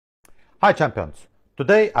Hi champions,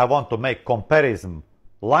 today I want to make comparison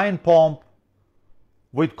line pump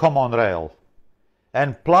with common rail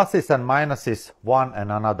and pluses and minuses one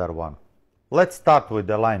and another one. Let's start with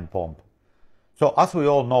the line pump. So as we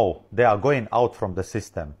all know, they are going out from the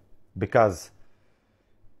system because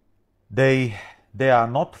they are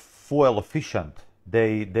not fuel efficient.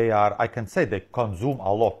 They are, I can say, they consume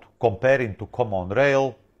a lot comparing to common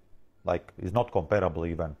rail, like it's not comparable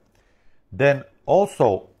even. Then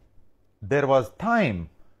also there was time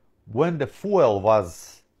when the fuel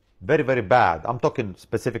was very, very bad. I'm talking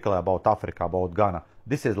specifically about Africa, about Ghana.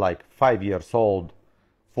 This is like 5 years old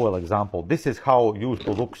fuel example. This is how used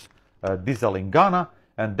to looks diesel in Ghana,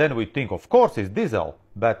 and then we think, of course, it's diesel,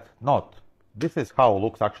 but not. This is how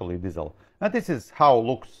looks actually diesel, and this is how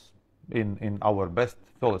looks in our best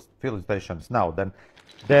fuel stations now.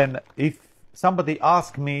 Then if somebody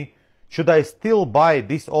asks me, should I still buy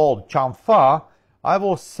this old chamfa? I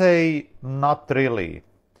will say not really,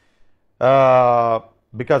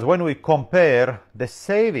 because when we compare the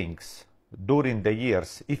savings during the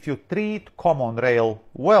years, if you treat common rail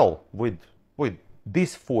well with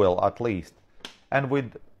this fuel at least, and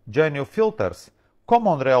with genuine filters,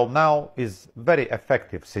 common rail now is very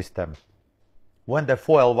effective system. When the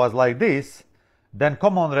fuel was like this, then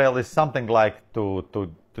common rail is something like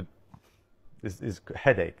is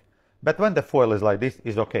headache. But when the fuel is like this,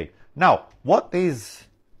 is okay. Now, what is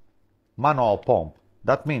manual pump?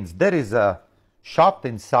 That means there is a shaft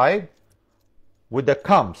inside with the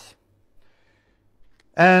cams,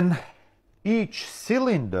 and each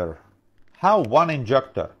cylinder have one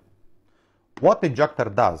injector. What injector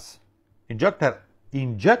does? Injector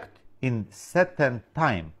inject in certain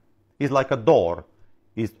time. It's like a door.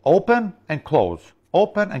 It's open and close,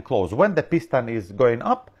 open and close. When the piston is going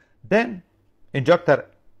up, then injector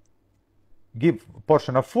give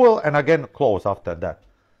portion of fuel and again close after that.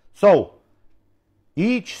 So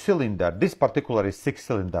each cylinder, this particular is 6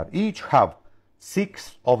 cylinder, each have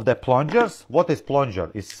 6 of the plungers. What is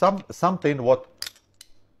plunger? Is something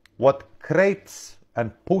what creates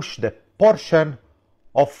and push the portion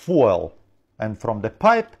of fuel, and from the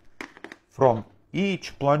pipe, from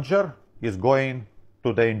each plunger is going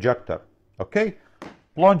to the injector. Okay,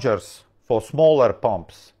 plungers for smaller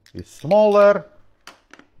pumps is smaller,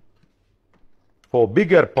 for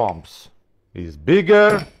bigger pumps is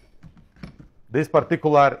bigger. This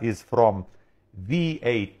particular is from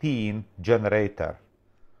V18 generator,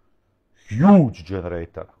 huge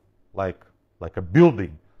generator, like a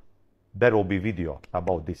building. There will be video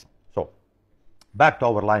about this. So back to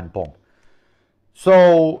our line pump.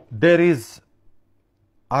 So there is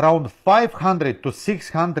around 500 to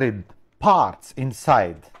 600 parts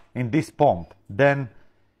inside in this pump. Then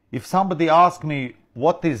if somebody asks me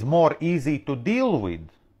what is more easy to deal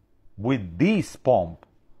with this pump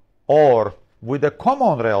or with a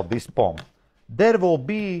common rail this pump, there will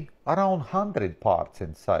be around 100 parts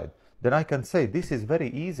inside. Then I can say this is very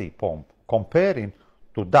easy pump comparing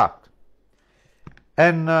to that.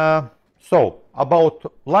 And so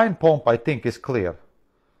about line pump, I think is clear.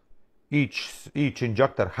 Each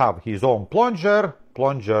injector have his own plunger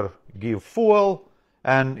give fuel,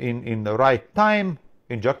 and in the right time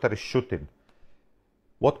injector is shooting.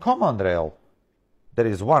 What common rail, there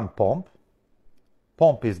is one pump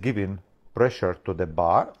is giving pressure to the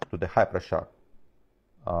bar, to the high pressure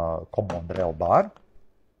common rail bar,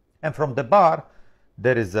 and from the bar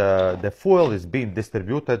there is the fuel is being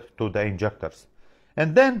distributed to the injectors,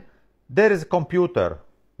 and then there is a computer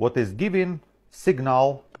what is giving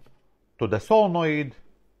signal to the solenoid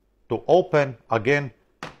to open again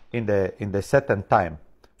in the certain time.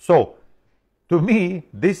 So to me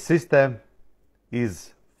this system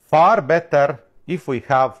is far better if we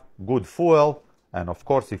have good fuel, and of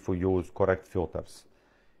course if we use correct filters.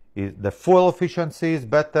 The fuel efficiency is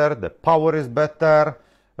better, the power is better.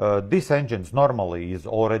 This engines normally is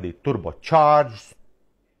already turbocharged.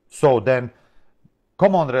 So then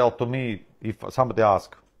common rail, to me, if somebody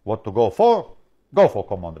asks what to go for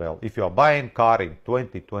common rail. If you are buying car in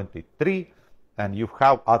 2023 and you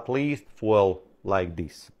have at least fuel like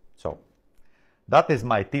this. So that is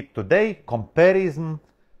my tip today, comparison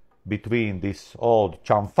between this old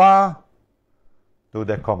chamfa to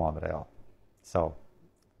the common rail. So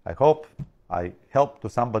I hope I helped to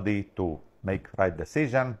somebody to make right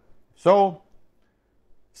decision. So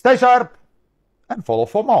stay sharp and follow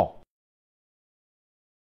for more.